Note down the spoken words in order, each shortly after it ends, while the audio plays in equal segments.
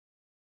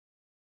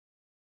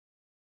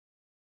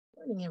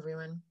Morning,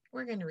 everyone.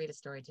 We're going to read a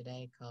story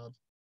today called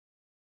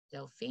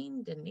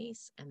Delphine,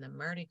 Denise, and the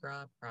Mardi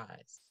Gras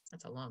Prize.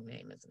 That's a long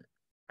name, isn't it?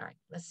 All right,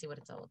 let's see what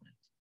it's all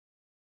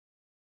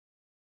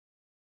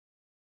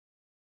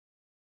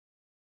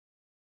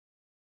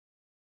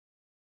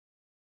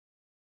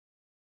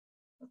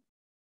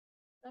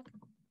about.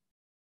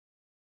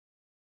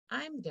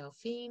 I'm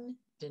Delphine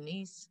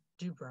Denise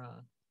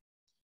Dubras,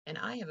 and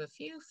I have a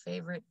few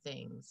favorite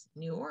things.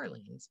 New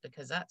Orleans,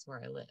 because that's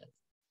where I live.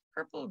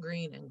 Purple,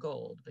 green, and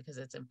gold, because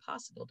it's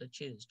impossible to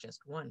choose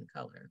just one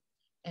color.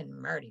 And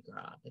Mardi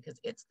Gras, because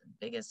it's the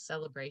biggest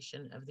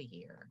celebration of the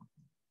year.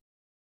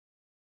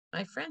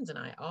 My friends and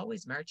I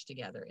always march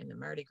together in the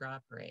Mardi Gras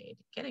parade.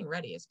 Getting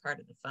ready is part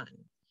of the fun.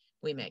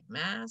 We make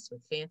masks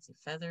with fancy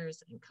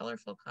feathers and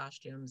colorful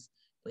costumes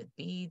with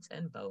beads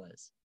and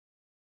boas.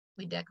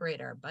 We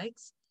decorate our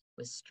bikes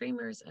with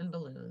streamers and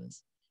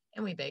balloons,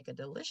 and we bake a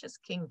delicious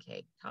king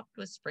cake topped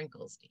with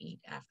sprinkles to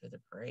eat after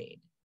the parade.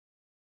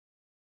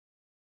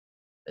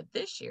 But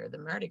this year, the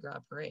Mardi Gras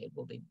parade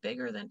will be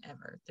bigger than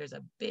ever. There's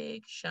a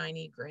big,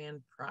 shiny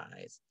grand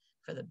prize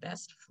for the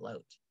best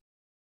float.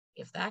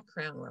 If that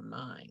crown were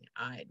mine,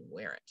 I'd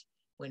wear it.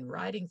 When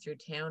riding through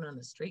town on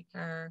the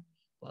streetcar,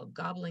 while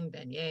gobbling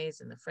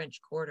beignets in the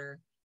French Quarter,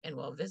 and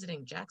while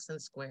visiting Jackson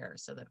Square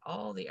so that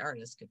all the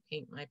artists could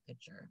paint my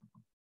picture.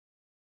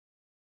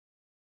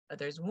 But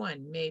there's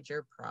one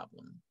major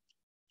problem.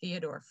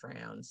 Theodore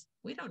frowns.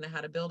 We don't know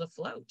how to build a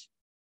float.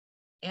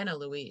 Anna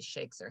Louise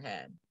shakes her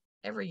head.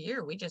 Every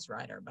year we just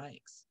ride our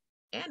bikes.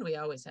 And we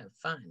always have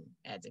fun,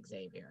 adds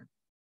Xavier.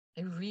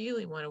 I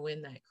really want to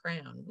win that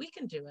crown. We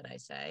can do it, I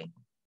say.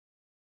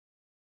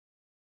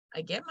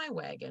 I get my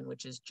wagon,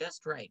 which is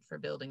just right for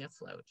building a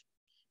float.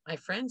 My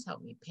friends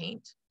help me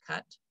paint,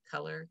 cut,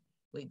 color.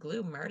 We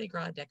glue Mardi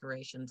Gras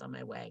decorations on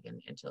my wagon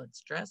until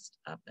it's dressed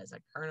up as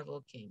a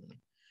carnival king.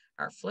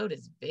 Our float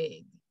is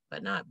big,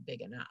 but not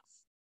big enough.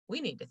 We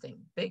need to think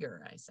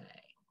bigger, I say.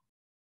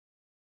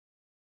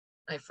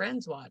 My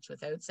friends watch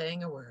without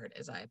saying a word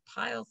as I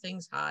pile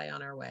things high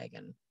on our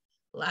wagon.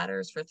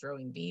 Ladders for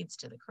throwing beads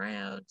to the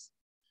crowds,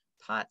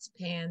 pots,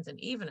 pans, and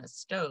even a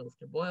stove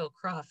to boil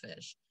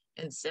crawfish,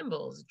 and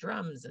cymbals,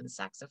 drums, and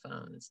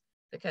saxophones,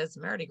 because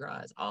Mardi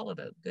Gras is all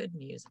about good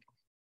music.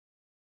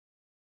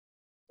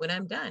 When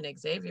I'm done,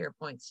 Xavier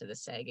points to the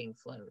sagging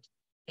float.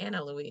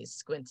 Anna Louise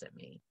squints at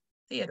me.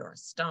 Theodore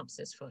stomps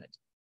his foot.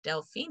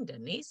 Delphine,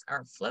 Denise,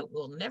 our float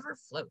will never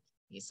float,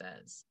 he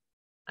says.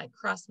 I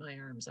cross my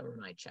arms over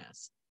my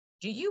chest.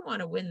 Do you want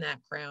to win that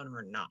crown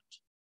or not?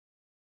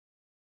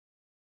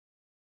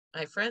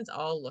 My friends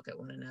all look at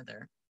one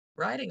another.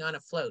 Riding on a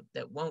float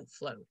that won't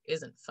float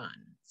isn't fun,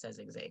 says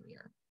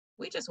Xavier.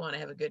 We just want to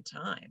have a good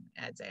time,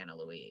 adds Anna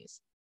Louise.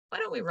 Why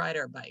don't we ride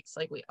our bikes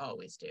like we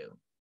always do?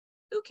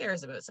 Who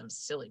cares about some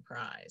silly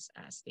prize?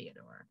 Asks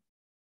Theodore.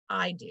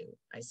 I do,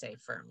 I say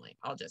firmly.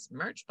 I'll just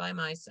march by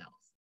myself.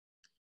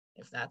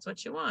 If that's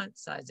what you want,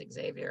 sighs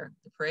Xavier,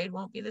 the parade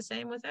won't be the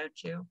same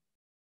without you.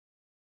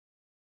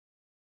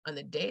 On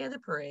the day of the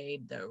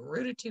parade, the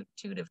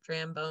root-a-toot-toot of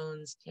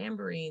trombones,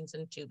 tambourines,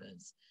 and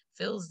tubas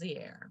fills the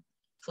air.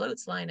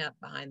 Floats line up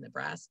behind the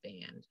brass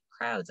band.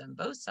 Crowds on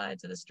both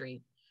sides of the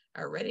street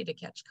are ready to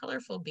catch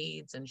colorful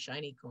beads and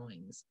shiny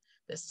coins.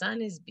 The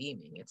sun is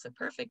beaming. It's the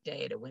perfect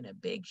day to win a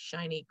big,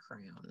 shiny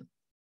crown.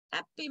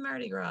 Happy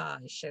Mardi Gras,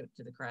 I shout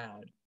to the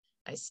crowd.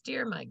 I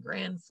steer my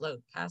grand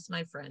float past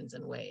my friends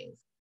and wave.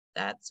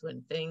 That's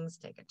when things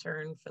take a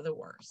turn for the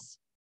worse.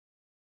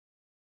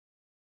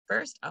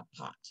 First, a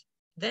pot,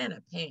 then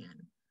a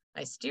pan.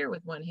 I steer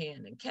with one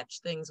hand and catch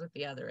things with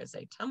the other as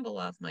they tumble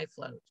off my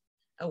float.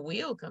 A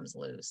wheel comes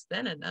loose,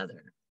 then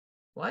another.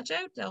 Watch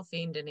out,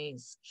 Delphine,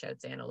 Denise,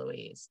 shouts Anna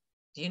Louise.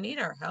 Do you need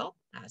our help?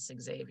 Asks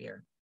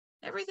Xavier.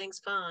 Everything's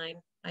fine,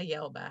 I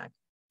yell back.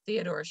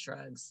 Theodore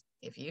shrugs.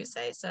 If you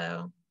say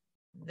so.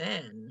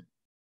 Then,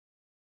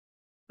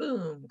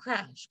 boom,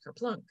 crash,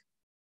 kerplunk.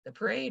 The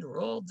parade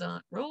rolls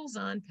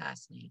on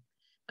past me.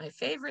 My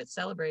favorite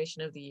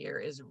celebration of the year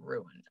is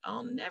ruined.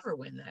 I'll never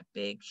win that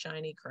big,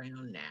 shiny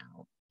crown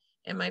now.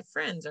 And my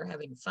friends are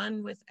having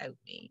fun without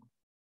me.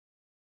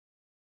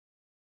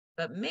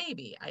 But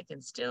maybe I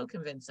can still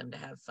convince them to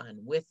have fun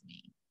with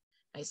me.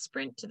 I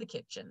sprint to the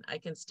kitchen. I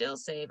can still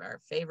save our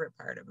favorite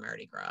part of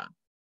Mardi Gras.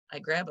 I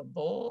grab a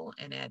bowl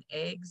and add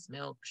eggs,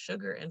 milk,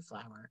 sugar, and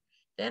flour.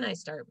 Then I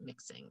start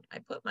mixing. I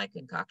put my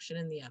concoction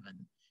in the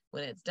oven.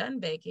 When it's done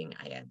baking,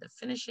 I add the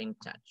finishing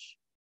touch.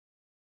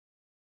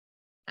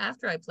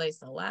 After I place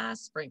the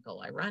last sprinkle,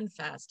 I run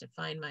fast to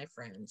find my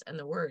friends, and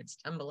the words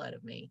tumble out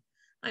of me.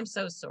 I'm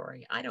so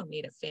sorry. I don't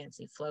need a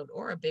fancy float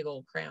or a big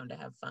old crown to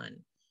have fun.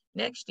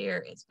 Next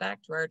year, it's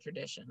back to our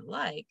tradition,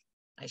 like,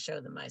 I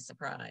show them my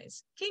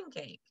surprise, king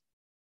cake.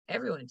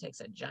 Everyone takes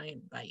a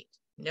giant bite.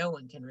 No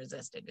one can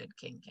resist a good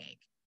king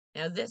cake.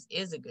 Now this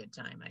is a good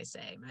time, I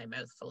say, my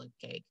mouth full of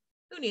cake.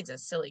 Who needs a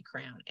silly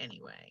crown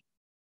anyway?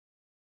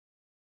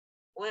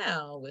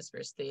 Well,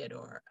 whispers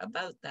Theodore.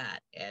 About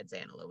that, adds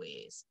Anna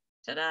Louise.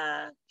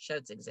 Ta-da,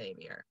 shouts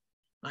Xavier.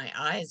 My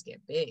eyes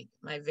get big.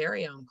 My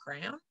very own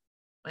crown?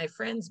 My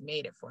friends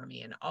made it for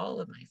me in all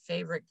of my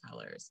favorite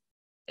colors.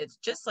 It's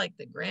just like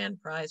the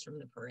grand prize from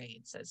the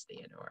parade, says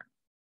Theodore.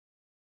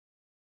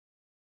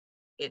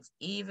 It's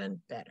even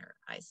better,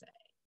 I say.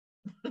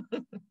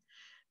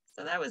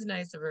 So that was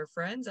nice of her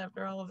friends.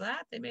 After all of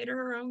that, they made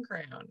her own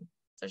crown.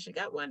 So she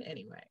got one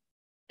anyway.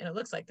 And it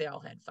looks like they all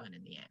had fun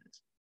in the end.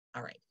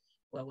 All right.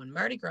 Well, when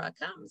Mardi Gras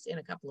comes in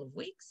a couple of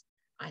weeks,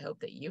 I hope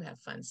that you have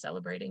fun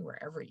celebrating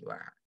wherever you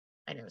are.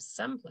 I know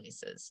some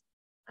places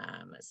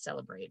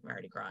celebrate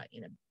Mardi Gras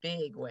in a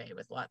big way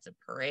with lots of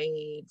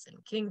parades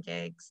and king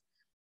cakes.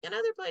 And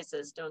other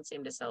places don't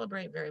seem to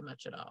celebrate very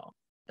much at all.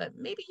 But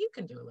maybe you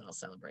can do a little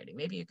celebrating.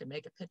 Maybe you can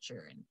make a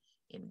picture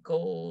in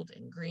gold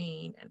and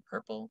green and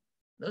purple.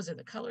 Those are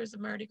the colors of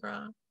Mardi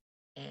Gras.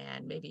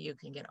 And maybe you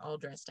can get all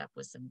dressed up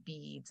with some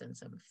beads and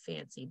some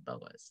fancy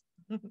boas.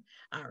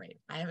 All right.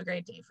 I have a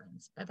great day,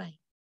 friends. Bye-bye.